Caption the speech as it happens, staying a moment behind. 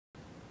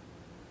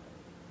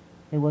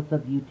Hey, what's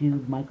up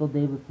YouTube? Michael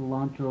Davis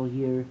Cilantro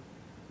here.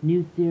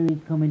 New series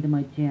coming to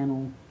my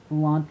channel,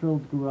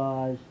 Cilantro's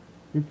Garage.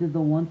 This is a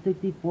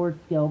 1/64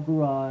 scale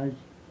garage.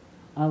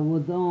 I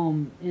was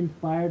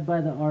inspired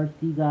by the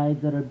RC guys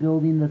that are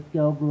building the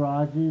scale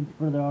garages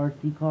for their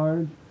RC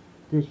cars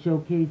to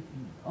showcase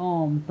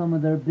some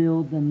of their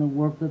builds and the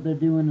work that they're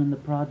doing and the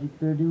projects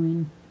they're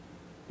doing.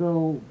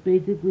 So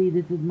basically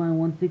this is my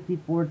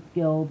 1/64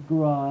 scale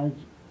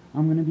garage.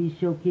 I'm going to be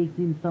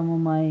showcasing some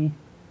of my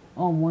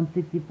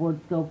 1/64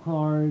 scale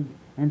cars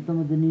and some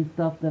of the new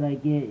stuff that I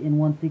get in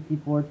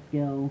 1/64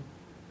 scale.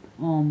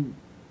 I'm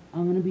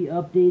going to be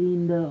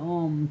updating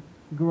the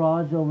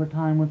garage over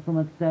time with some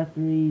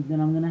accessories,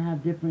 and I'm going to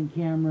have different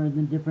cameras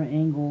and different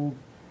angles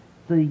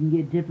so you can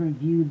get different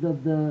views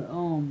of the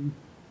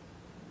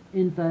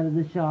inside of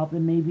the shop,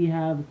 and maybe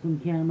have some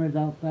cameras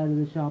outside of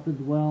the shop as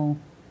well.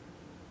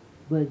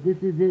 But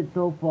this is it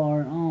so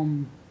far.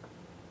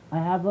 I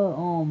have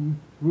a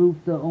roof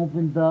that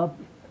opens up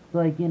so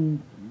I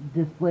can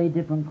display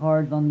different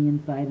cars on the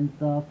inside and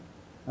stuff.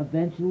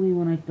 Eventually,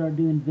 when I start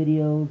doing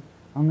videos,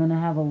 I'm gonna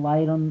have a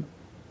light on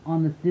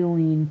the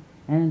ceiling,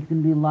 and it's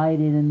gonna be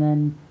lighted, and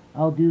then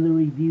I'll do the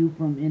review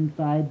from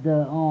inside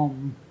the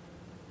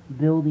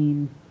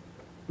building.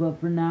 But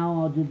for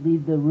now, I'll just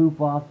leave the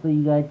roof off so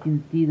you guys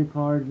can see the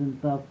cars and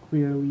stuff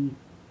clearly.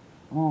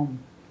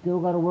 Still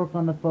gotta work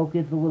on the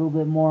focus a little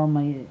bit more on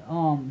my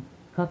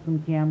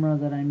custom camera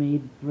that I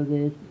made for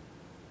this.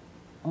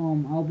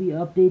 I'll be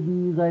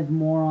updating you guys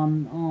more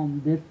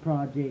on this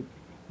project.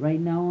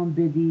 Right now I'm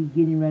busy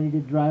getting ready to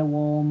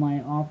drywall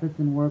my office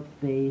and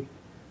workspace,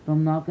 so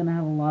I'm not gonna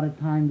have a lot of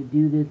time to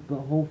do this, but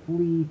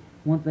hopefully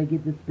once I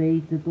get the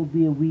space, this will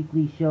be a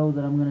weekly show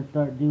that I'm gonna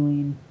start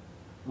doing.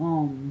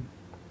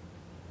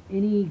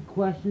 Any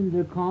questions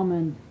or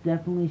comments,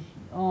 definitely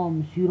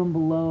shoot them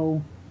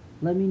below.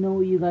 Let me know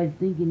what you guys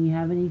think, and you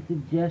have any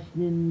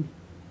suggestions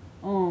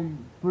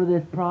for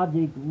this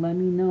project, let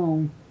me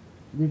know.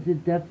 This is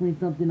definitely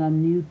something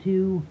I'm new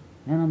to,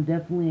 and I'm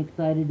definitely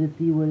excited to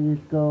see where this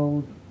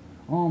goes.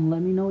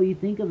 Let me know what you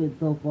think of it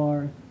so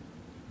far.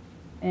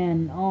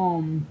 And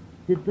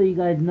just so you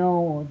guys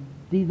know,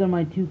 these are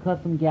my two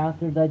custom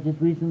gassers I just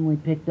recently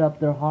picked up.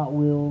 They're Hot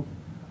Wheels.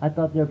 I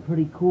thought they're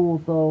pretty cool,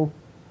 so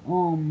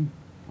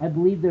I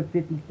believe they're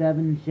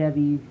 57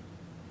 Chevys.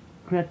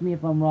 Correct me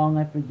if I'm wrong,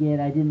 I forget.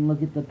 I didn't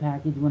look at the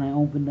package when I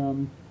opened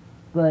them.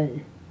 But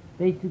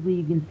basically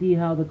you can see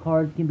how the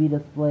cars can be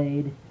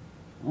displayed.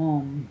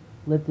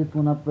 Lift this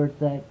one up for a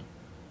sec.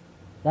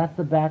 That's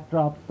the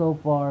backdrop so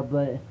far,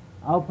 but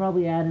I'll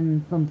probably add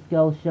in some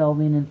scale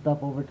shelving and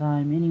stuff over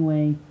time.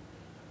 Anyway,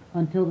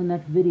 until the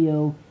next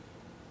video,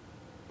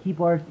 keep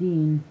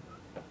RCing.